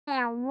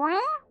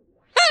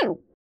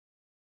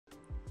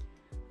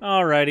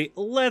Alrighty,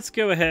 let's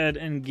go ahead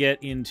and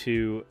get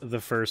into the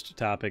first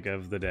topic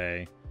of the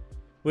day.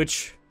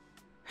 Which...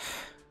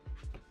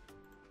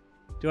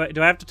 Do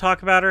I have to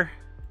talk about her?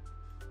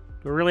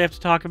 Do I really have to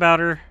talk about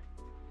her?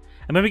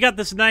 I mean, we got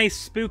this nice,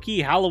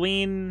 spooky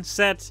Halloween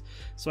set,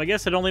 so I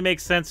guess it only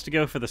makes sense to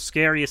go for the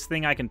scariest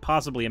thing I can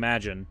possibly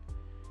imagine.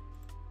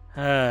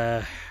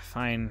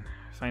 Fine.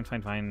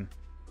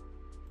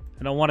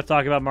 I don't want to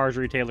talk about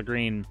Marjorie Taylor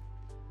Greene,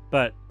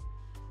 but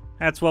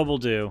that's what we'll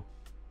do.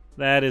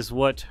 That is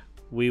what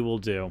we will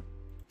do.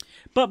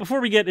 But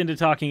before we get into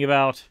talking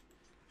about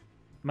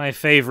my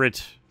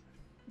favorite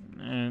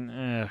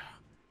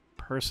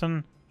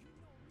person,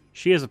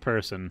 she is a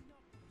person.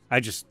 I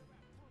just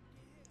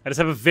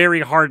have a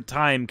very hard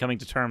time coming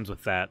to terms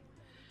with that.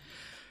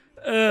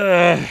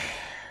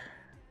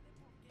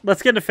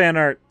 Let's get into fan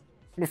art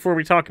before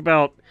we talk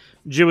about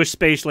Jewish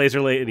space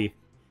laser lady.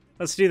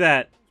 Let's do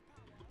that.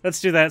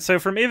 So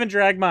from Ivan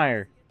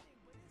Dragmeyer,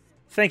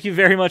 thank you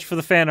very much for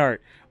the fan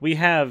art. We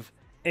have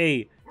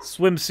a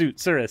swimsuit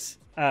Suris,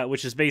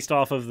 which is based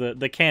off of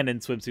the canon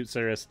swimsuit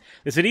Suris.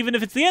 They said even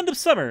if it's the end of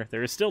summer,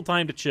 there is still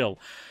time to chill.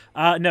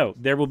 No,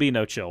 there will be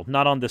no chill.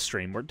 Not on this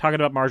stream. We're talking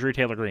about Marjorie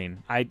Taylor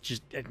Greene. I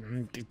just...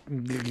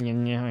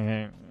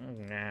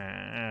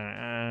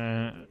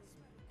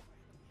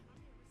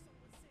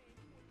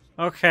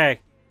 Okay.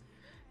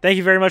 Thank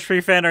you very much for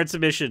your fan art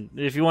submission.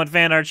 If you want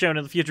fan art shown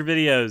in the future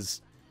videos,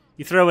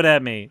 you throw it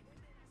at me.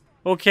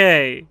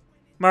 Okay.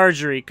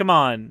 Marjorie, come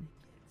on.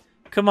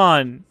 Come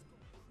on.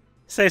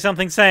 Say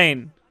something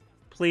sane.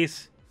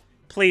 Please.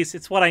 Please,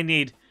 it's what I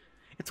need.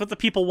 It's what the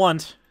people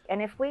want.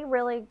 And if we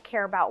really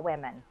care about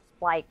women,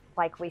 like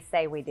we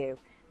say we do,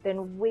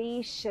 then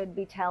we should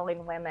be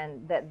telling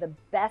women that the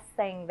best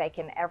thing they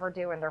can ever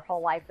do in their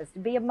whole life is to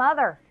be a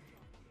mother.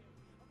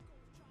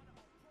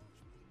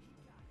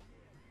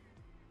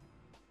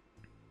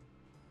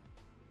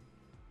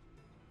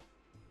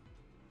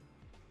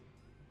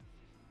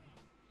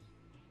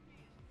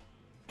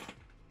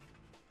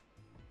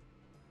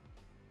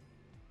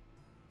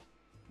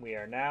 We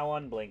are now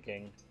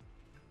unblinking.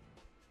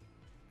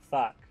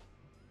 Fuck.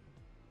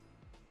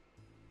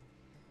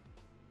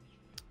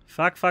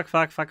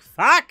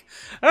 Fuck!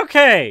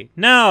 Okay!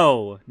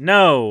 No!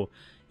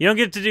 You don't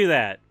get to do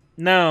that.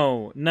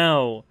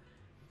 No.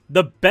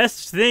 The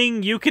best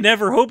thing you can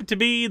ever hope to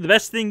be, the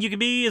best thing you can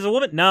be is a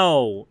woman?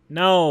 No.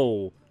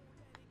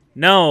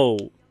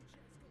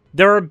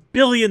 There are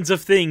billions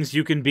of things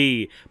you can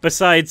be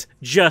besides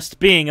just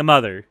being a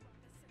mother.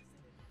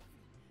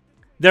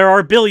 There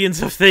are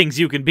billions of things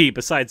you can be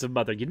besides a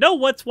mother. You know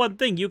what's one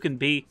thing you can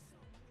be?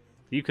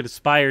 You could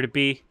aspire to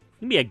be? You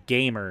can be a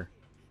gamer.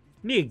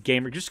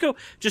 Just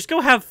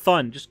go have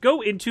fun. Just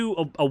go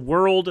into a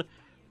world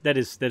that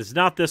is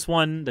not this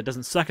one, that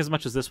doesn't suck as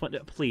much as this one.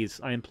 Please,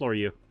 I implore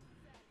you.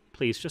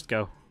 Please, just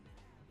go.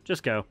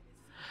 Just go.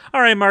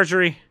 Alright,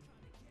 Marjorie.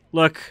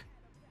 Look,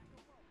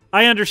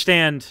 I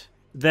understand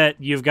that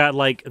you've got,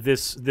 like,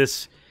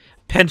 this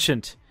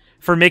penchant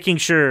for making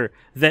sure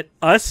that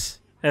us,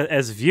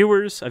 as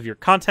viewers of your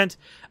content,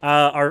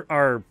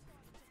 are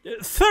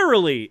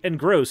thoroughly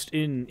engrossed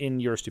in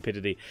your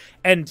stupidity.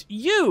 And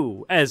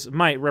you, as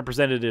my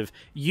representative,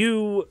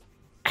 you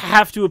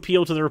have to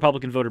appeal to the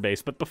Republican voter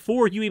base. But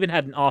before you even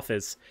had an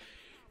office,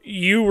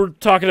 you were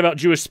talking about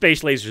Jewish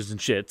space lasers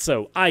and shit.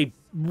 So I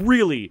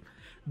really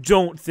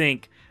don't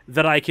think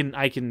that I can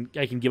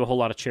give a whole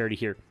lot of charity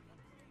here.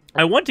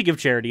 I want to give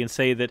charity and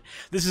say that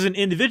this is an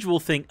individual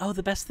thing. Oh,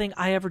 the best thing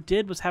I ever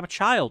did was have a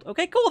child.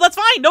 Okay, cool, that's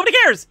fine. Nobody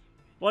cares.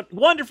 What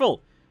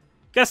wonderful.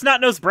 Got a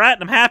snot-nosed brat,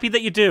 and I'm happy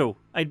that you do.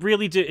 I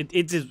really do.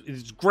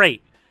 It's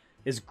great.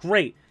 It's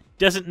great.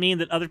 Doesn't mean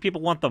that other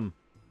people want them.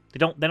 They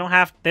don't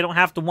have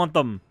to want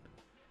them.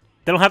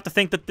 They don't have to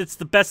think that it's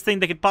the best thing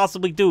they could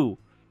possibly do.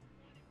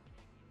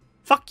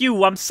 Fuck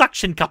you, I'm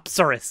suction cup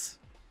Suris.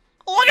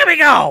 Look at me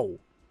go!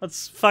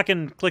 Let's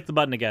fucking click the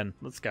button again.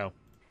 Let's go.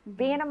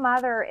 Being a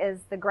mother is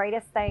the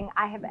greatest thing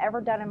I have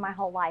ever done in my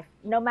whole life.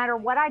 No matter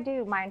what I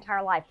do my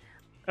entire life.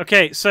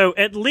 Okay, so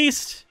at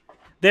least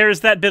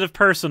there's that bit of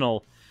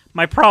personal.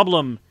 My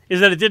problem is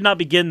that it did not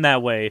begin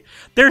that way.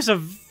 There's a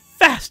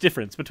vast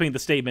difference between the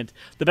statement,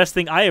 the best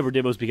thing I ever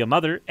did was be a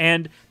mother,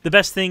 and the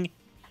best thing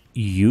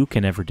you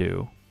can ever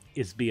do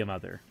is be a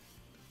mother.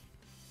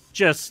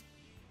 Just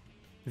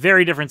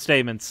very different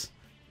statements.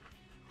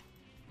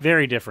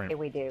 Very different.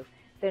 We do.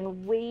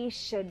 Then we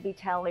should be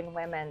telling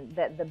women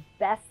that the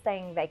best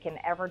thing they can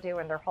ever do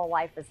in their whole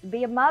life is to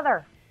be a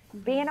mother.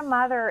 Being a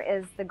mother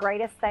is the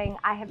greatest thing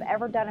I have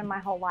ever done in my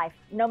whole life.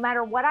 No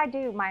matter what I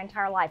do my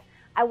entire life,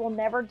 I will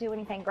never do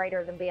anything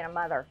greater than being a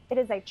mother. It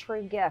is a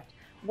true gift.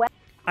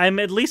 I'm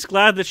at least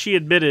glad that she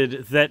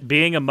admitted that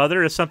being a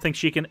mother is something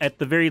she can at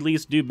the very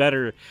least do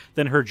better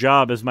than her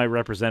job as my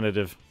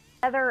representative.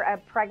 Whether a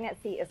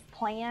pregnancy is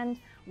planned,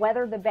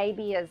 whether the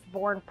baby is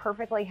born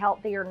perfectly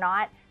healthy or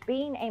not,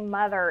 being a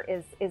mother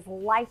is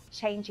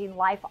life-changing,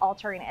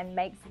 life-altering, and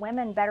makes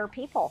women better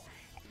people.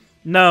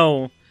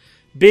 No,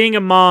 being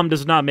a mom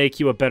does not make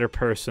you a better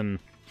person.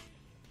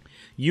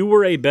 You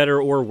were a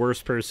better or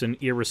worse person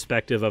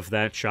irrespective of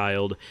that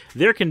child.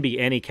 There can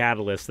be any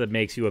catalyst that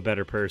makes you a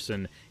better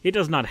person. It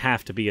does not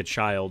have to be a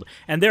child.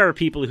 And there are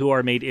people who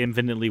are made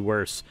infinitely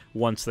worse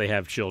once they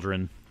have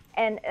children.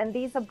 And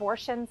these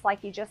abortions,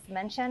 like you just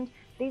mentioned,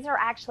 these are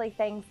actually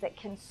things that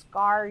can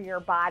scar your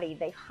body.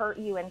 They hurt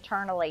you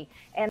internally.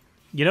 And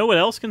you know what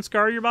else can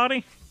scar your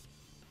body?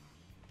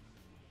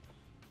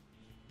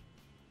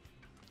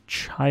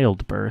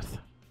 Childbirth.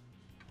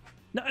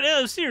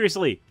 No,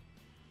 seriously.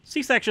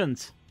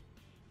 C-sections.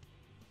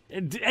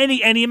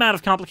 Any amount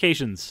of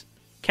complications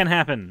can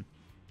happen.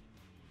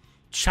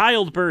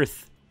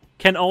 Childbirth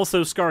can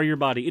also scar your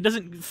body. It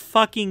doesn't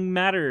fucking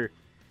matter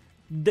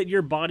that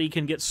your body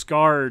can get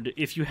scarred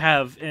if you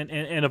have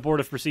an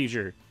abortive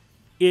procedure.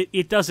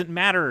 It doesn't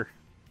matter.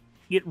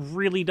 It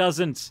really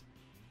doesn't.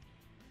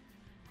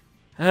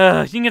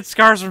 You can get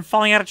scars from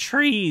falling out of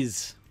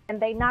trees.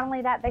 And they, not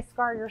only that, they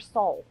scar your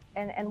soul.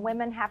 And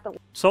women have to...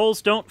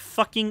 Souls don't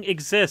fucking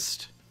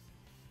exist.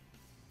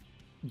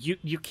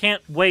 You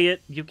can't weigh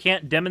it. You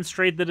can't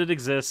demonstrate that it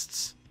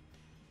exists.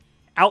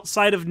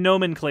 Outside of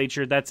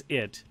nomenclature, that's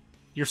it.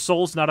 Your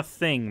soul's not a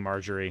thing,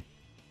 Marjorie.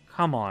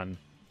 Come on.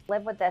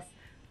 Live with this.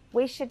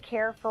 We should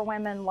care for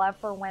women, love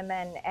for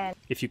women, and...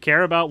 If you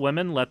care about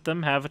women, let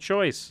them have a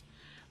choice.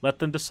 Let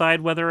them decide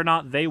whether or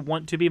not they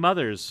want to be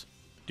mothers.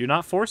 Do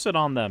not force it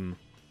on them.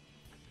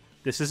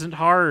 This isn't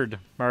hard,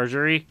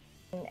 Marjorie.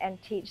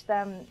 And teach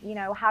them, you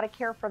know, how to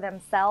care for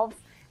themselves,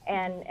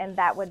 and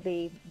that would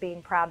be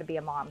being proud to be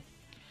a mom.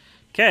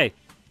 Okay.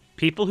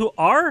 People who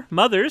are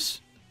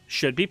mothers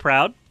should be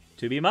proud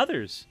to be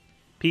mothers.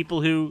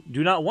 People who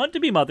do not want to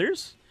be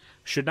mothers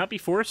should not be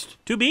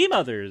forced to be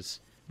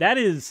mothers. That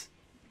is...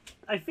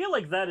 I feel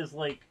like that is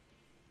like...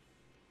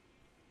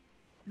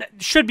 That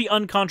should be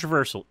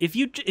uncontroversial. If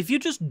you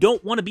just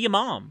don't want to be a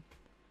mom,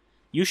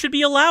 you should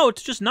be allowed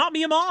to just not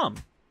be a mom.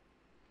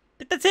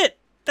 That's it.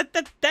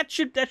 That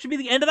should be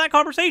the end of that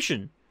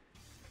conversation.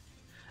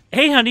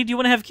 Hey, honey, do you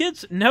want to have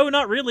kids? No,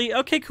 not really.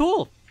 Okay,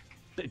 cool.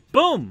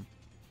 Boom.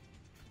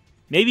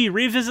 Maybe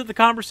revisit the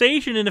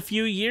conversation in a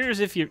few years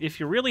if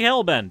you're really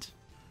hellbent.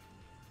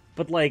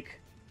 But like,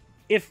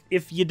 if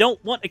you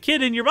don't want a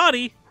kid in your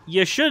body,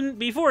 you shouldn't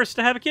be forced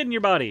to have a kid in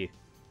your body.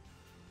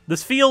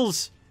 This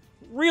feels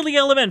really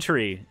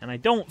elementary, and I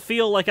don't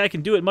feel like I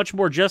can do it much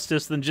more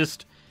justice than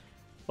just,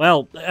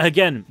 well,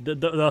 again,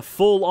 the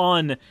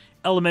full-on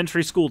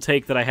elementary school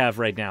take that I have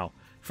right now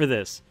for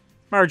this.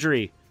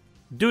 Marjorie,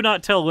 do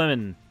not tell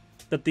women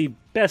that the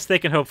best they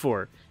can hope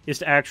for is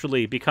to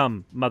actually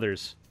become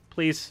mothers.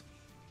 Please.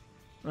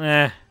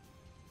 As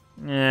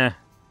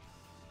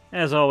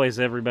always,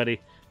 everybody,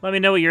 let me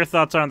know what your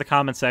thoughts are in the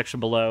comment section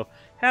below.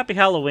 Happy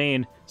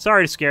Halloween.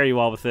 Sorry to scare you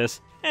all with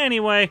this.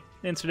 Anyway,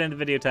 insert end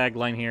video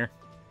tagline here.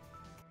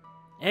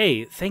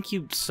 Hey, thank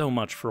you so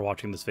much for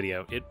watching this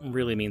video. It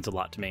really means a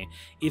lot to me.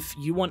 If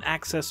you want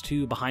access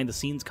to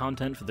behind-the-scenes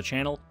content for the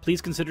channel, please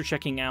consider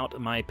checking out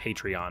my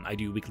Patreon. I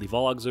do weekly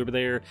vlogs over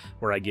there,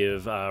 where I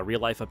give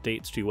real-life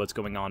updates to what's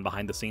going on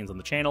behind the scenes on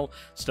the channel,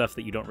 stuff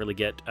that you don't really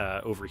get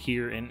over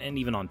here, and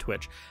even on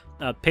Twitch.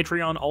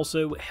 Patreon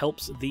also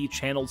helps the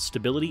channel's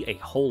stability a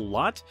whole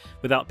lot.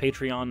 Without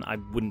Patreon, I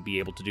wouldn't be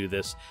able to do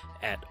this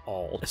at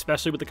all.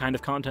 Especially with the kind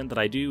of content that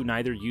I do,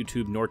 neither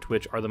YouTube nor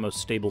Twitch are the most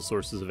stable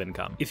sources of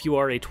income. If you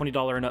are a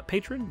 $20 and up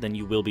patron, then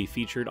you will be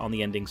featured on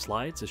the ending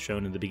slides as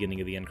shown in the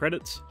beginning of the end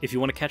credits. If you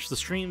want to catch the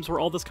streams where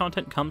all this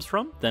content comes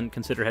from, then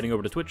consider heading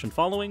over to Twitch and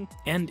following.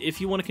 And if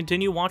you want to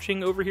continue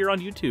watching over here on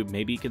YouTube,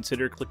 maybe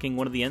consider clicking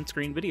one of the end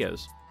screen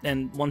videos.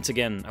 And once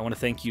again, I want to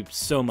thank you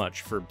so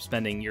much for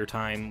spending your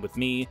time with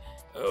me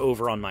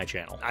over on my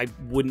channel. I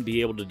wouldn't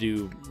be able to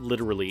do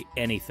literally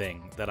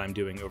anything that I'm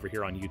doing over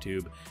here on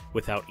YouTube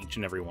without each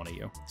and every one of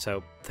you.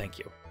 So, thank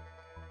you.